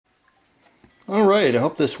All right, I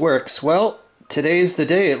hope this works. Well, today's the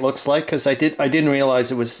day it looks like because I didn't realize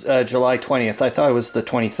it was July 20th. I thought it was the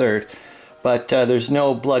 23rd. But there's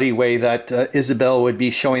no bloody way that Isabel would be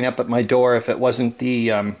showing up at my door if it wasn't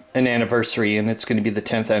the an anniversary, and it's going to be the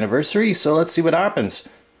 10th anniversary, so let's see what happens.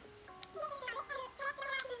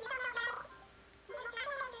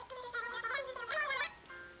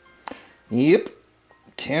 Yep,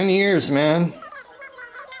 10 years, man.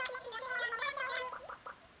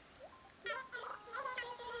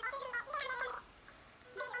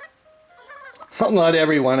 Well, not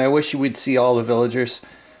everyone. I wish you would see all the villagers.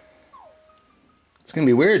 It's going to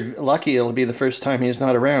be weird. Lucky it'll be the first time he's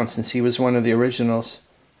not around since he was one of the originals.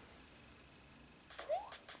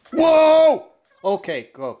 Whoa! Okay,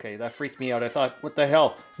 that freaked me out. I thought, what the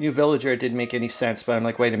hell? New villager, it didn't make any sense, but I'm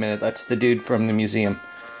like, wait a minute, that's the dude from the museum.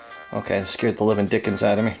 Okay, that scared the living dickens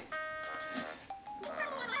out of me.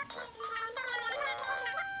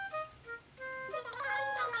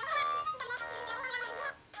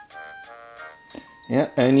 Yeah,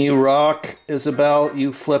 and you rock, Isabel,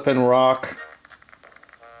 you flippin' rock.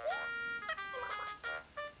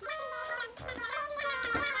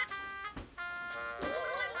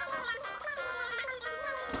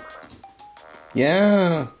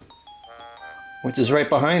 Yeah, which is right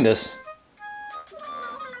behind us.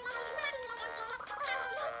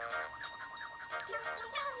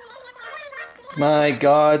 My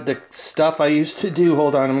God, the stuff I used to do.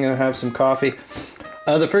 Hold on, I'm going to have some coffee.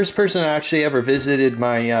 The first person that actually ever visited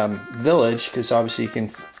my village, because obviously you can,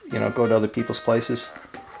 go to other people's places.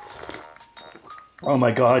 Oh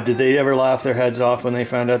my God, did they ever laugh their heads off when they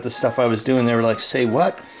found out the stuff I was doing? They were like, say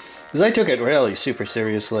what? Because I took it really super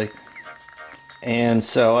seriously. And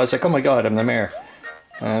so I was like, oh my God, I'm the mayor.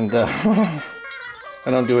 And I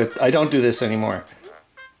don't do it. I don't do this anymore.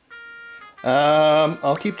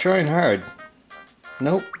 I'll keep trying hard.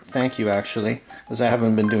 Nope, thank you actually, because I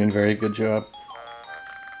haven't been doing a very good job.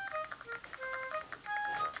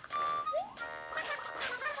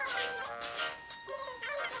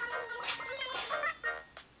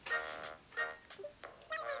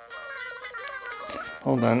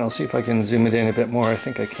 Hold on, I'll see if I can zoom it in a bit more. I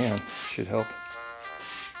think I can. Should help.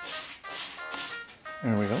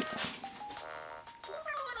 There we go.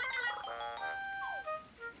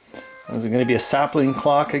 Is it going to be a sapling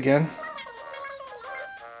clock again?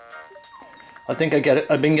 I think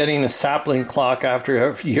I've been getting a sapling clock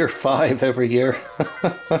after year 5 every year.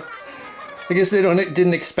 I guess they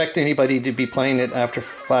didn't expect anybody to be playing it after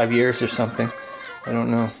 5 years or something. I don't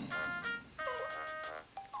know.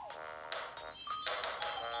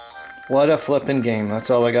 What a flippin' game, that's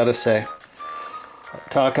all I gotta say.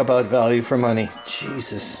 Talk about value for money.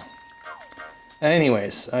 Jesus.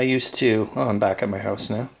 Anyways, I used to... Oh, I'm back at my house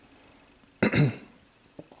now. And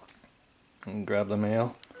grab the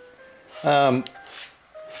mail. Yeah,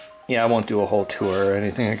 I won't do a whole tour or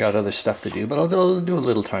anything. I got other stuff to do, but I'll do a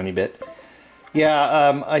little tiny bit.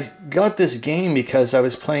 Yeah, I got this game because I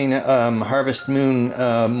was playing Harvest Moon,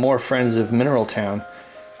 More Friends of Mineral Town.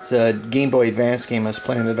 It's a Game Boy Advance game. I was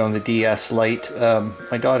playing it on the DS Lite.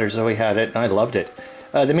 My daughter Zoe had it, and I loved it.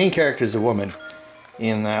 The main character is a woman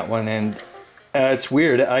in that one, and it's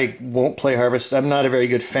weird. I won't play Harvest. I'm not a very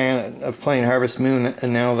good fan of playing Harvest Moon,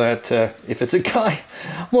 and now that if it's a guy,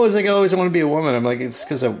 I'm always like, I always want to be a woman. I'm like, it's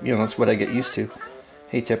because it's what I get used to.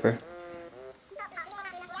 Hey, Tipper.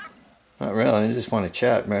 Not really. I just want to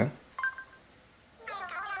chat, man.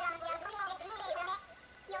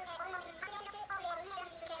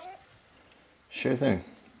 Sure thing.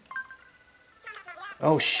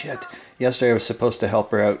 Oh shit. Yesterday I was supposed to help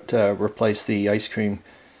her out replace the ice cream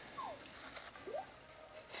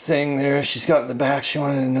thing there she's got in the back. She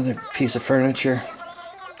wanted another piece of furniture.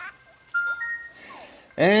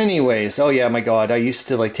 Anyways, oh yeah, my God, I used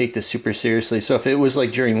to take this super seriously. So if it was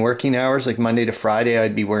during working hours, like Monday to Friday,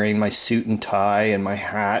 I'd be wearing my suit and tie and my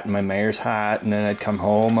hat and my mayor's hat, and then I'd come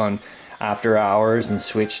home on after hours and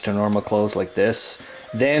switch to normal clothes like this.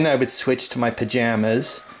 Then I would switch to my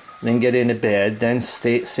pajamas, then get into bed, then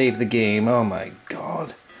save the game. Oh my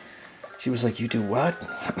God. She was like, you do what?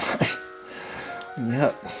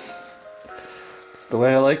 Yep. It's the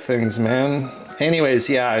way I like things, man. Anyways,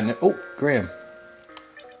 yeah. And, oh, Graham.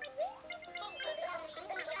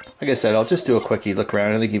 Like I said, I'll just do a quickie look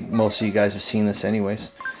around. I think most of you guys have seen this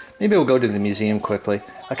anyways. Maybe we'll go to the museum quickly.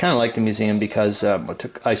 I kind of like the museum because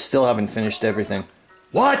I still haven't finished everything.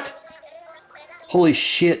 What? Holy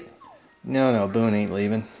shit. No, Boone ain't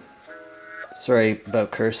leaving. Sorry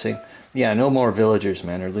about cursing. Yeah, no more villagers,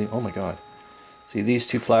 man. Oh my God. See, these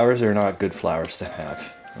two flowers are not good flowers to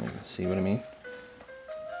have. See what I mean?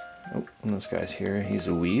 Oh, and this guy's here. He's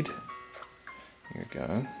a weed. You're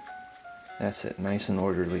gone. That's it, nice and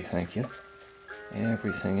orderly, thank you.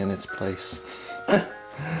 Everything in its place.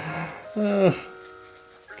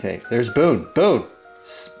 Okay, there's Boone. Boone!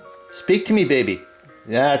 Speak to me, baby.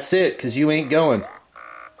 That's it, because you ain't going.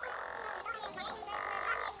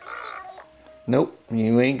 Nope,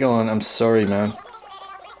 you ain't going. I'm sorry, man.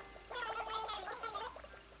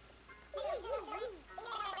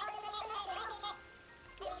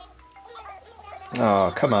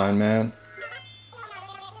 Oh, come on, man.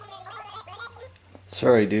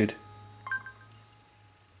 Sorry, dude.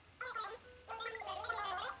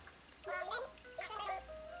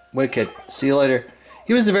 Wicked. See you later.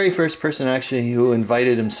 He was the very first person actually who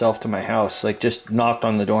invited himself to my house. Like, just knocked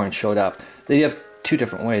on the door and showed up. They have two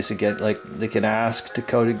different ways to get, like, they can ask to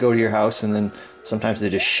go to your house, and then sometimes they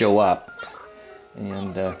just show up.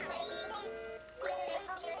 And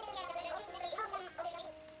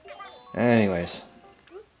anyways,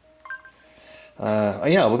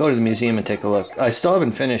 yeah, we'll go to the museum and take a look. I still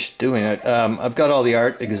haven't finished doing it. I've got all the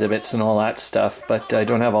art exhibits and all that stuff, but I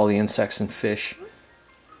don't have all the insects and fish,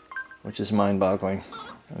 which is mind-boggling.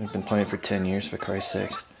 I've been playing for 10 years, for Christ's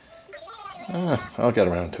sakes. I'll get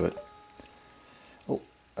around to it. Oh,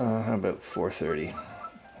 how about 4:30?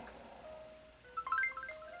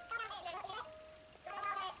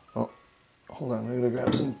 Oh, hold on, I'm gonna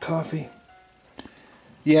grab some coffee.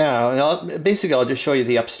 Yeah, basically I'll just show you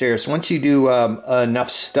the upstairs. Once you do enough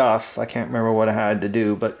stuff, I can't remember what I had to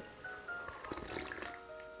do, but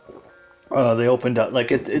they opened up,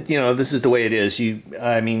 like, you know, this is the way it is.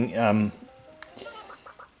 I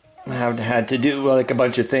have had to do, like, a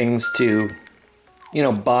bunch of things to, you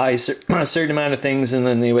know, buy a certain amount of things, and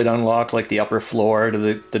then they would unlock, like, the upper floor to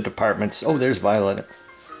the departments. Oh, there's Violet.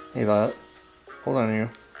 Hey, Violet. Hold on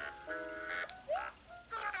here.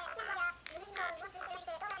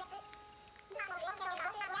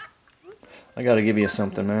 I gotta give you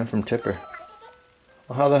something, man, from Tipper.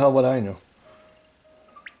 Well, how the hell would I know?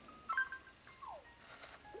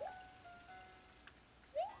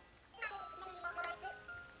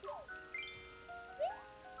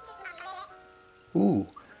 Ooh,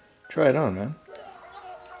 try it on, man.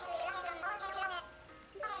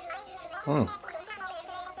 Oh.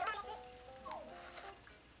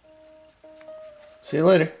 See you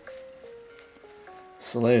later.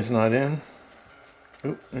 Soleil's not in.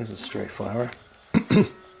 Oop, there's a stray flower.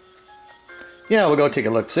 Yeah, we'll go take a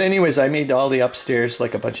look. So anyways, I made all the upstairs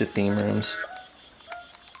like a bunch of theme rooms.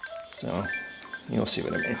 So, you'll see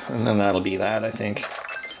what I mean. And then that'll be that, I think.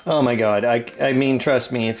 Oh my god, I mean,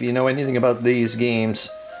 trust me, if you know anything about these games,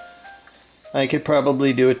 I could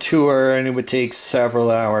probably do a tour and it would take several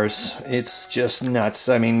hours. It's just nuts.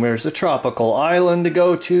 I mean, there's a tropical island to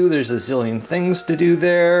go to, there's a zillion things to do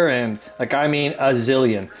there, and, like, I mean, a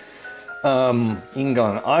zillion. You can go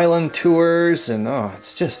on island tours, and oh,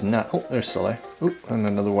 it's just nuts. Oh, there's Soleil. Oop, and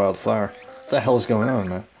another wildflower. What the hell is going on,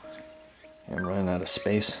 man? I'm running out of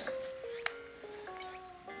space.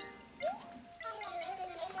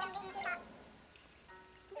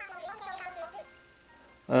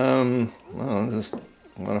 Well, I just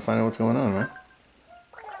want to find out what's going on, man.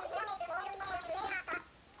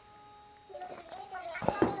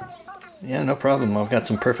 Yeah, no problem. I've got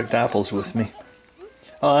some perfect apples with me.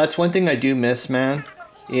 Oh, that's one thing I do miss, man,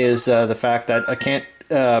 is the fact that I can't,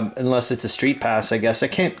 unless it's a street pass, I guess, I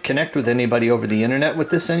can't connect with anybody over the internet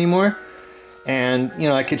with this anymore. And, you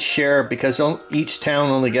know, I could share, because each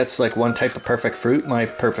town only gets like one type of perfect fruit. My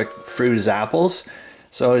perfect fruit is apples.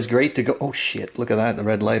 So it's great to go, oh shit, look at that, the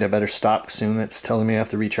red light, I better stop soon. It's telling me I have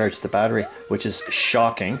to recharge the battery, which is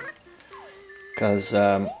shocking. Because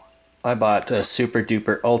I bought a super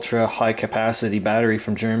duper ultra high capacity battery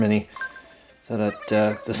from Germany. So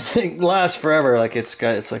that this thing lasts forever. Like it's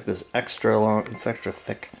like this extra long, it's extra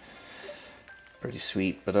thick. Pretty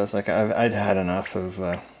sweet, but I was like, I'd had enough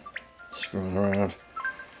of screwing around.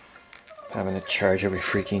 Having to charge every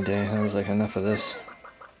freaking day. I was like, enough of this.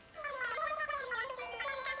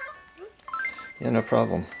 Yeah, no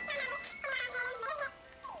problem.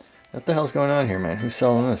 What the hell's going on here, man? Who's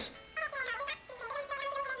selling this?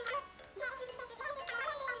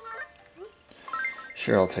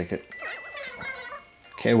 Sure, I'll take it.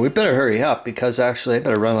 Okay, we better hurry up, because actually I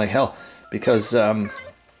better run like hell, because the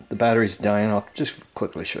battery's dying. I'll just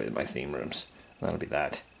quickly show you my theme rooms. That'll be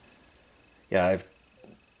that. Yeah,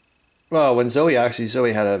 well, when Zoe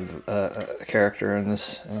had a character in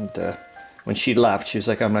this, and when she left, she was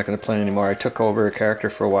like, I'm not going to play anymore. I took over a character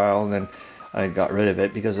for a while, and then I got rid of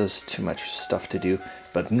it because there's too much stuff to do.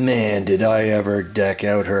 But man, did I ever deck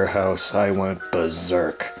out her house. I went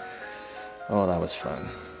berserk. Oh, that was fun.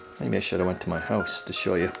 Maybe I should have went to my house to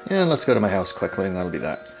show you. Yeah, let's go to my house quickly, and that'll be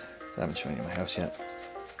that. I haven't shown you my house yet.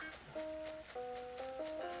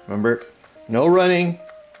 Remember, no running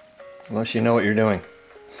unless you know what you're doing.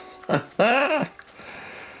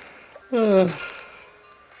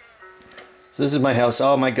 So this is my house.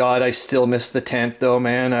 Oh my god, I still miss the tent though,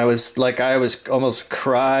 man. I was almost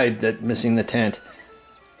cried at missing the tent.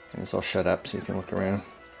 I guess I'll shut up so you can look around.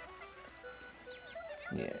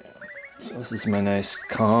 Yeah. So this is my nice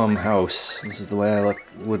calm house. This is the way I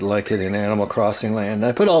would like it in Animal Crossing land.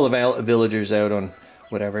 I put all the villagers out on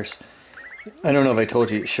whatever's. I don't know if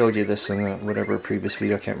I showed you this in whatever previous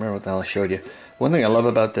video. I can't remember what the hell I showed you. One thing I love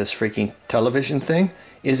about this freaking television thing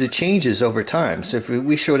is it changes over time. So if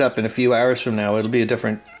we showed up in a few hours from now, it'll be a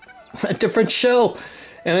different show.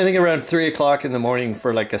 And I think around 3 o'clock in the morning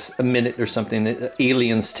for like a minute or something, the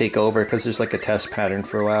aliens take over because there's like a test pattern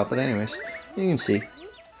for a while. But anyways, you can see.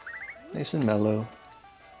 Nice and mellow.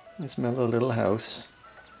 Nice mellow little house.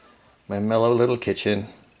 My mellow little kitchen.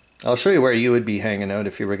 I'll show you where you would be hanging out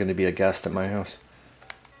if you were going to be a guest at my house.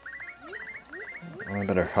 I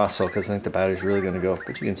better hustle because I think the battery's really going to go.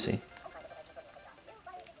 But you can see.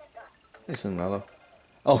 Nice and mellow.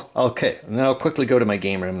 Oh, okay. And then I'll quickly go to my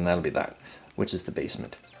game room and that'll be that. Which is the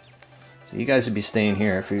basement. So you guys would be staying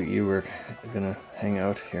here if you were going to hang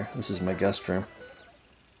out here. This is my guest room.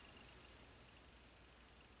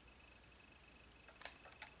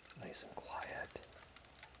 Nice and quiet.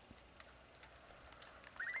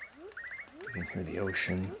 You can hear the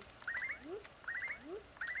ocean.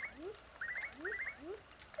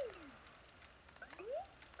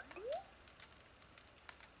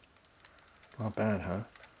 Not bad, huh?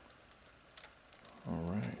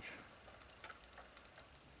 Alright.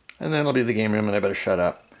 And then it'll be the game room and I better shut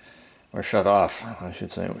up. Or shut off, I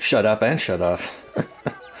should say. Shut up and shut off.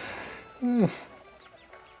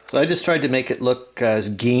 So I just tried to make it look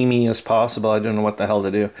as gamey as possible. I didn't know what the hell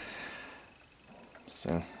to do.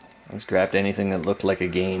 So I just grabbed anything that looked like a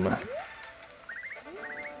game. I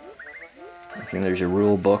think there's your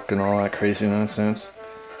rule book and all that crazy nonsense.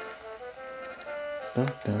 Dun,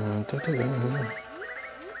 dun, dun, dun, dun.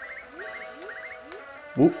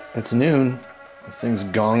 Whoop, it's noon. The thing's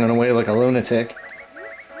gonging away like a lunatic.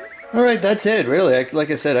 Alright, that's it, really. Like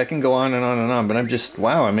I said, I can go on and on and on, but I'm just,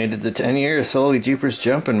 wow, I made it to 10 years. Holy jeepers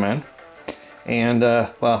jumping, man. And,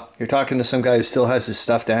 well, you're talking to some guy who still has his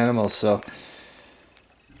stuffed animals, so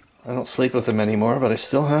I don't sleep with them anymore, but I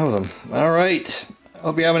still have them. Alright,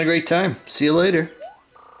 hope you're having a great time. See you later.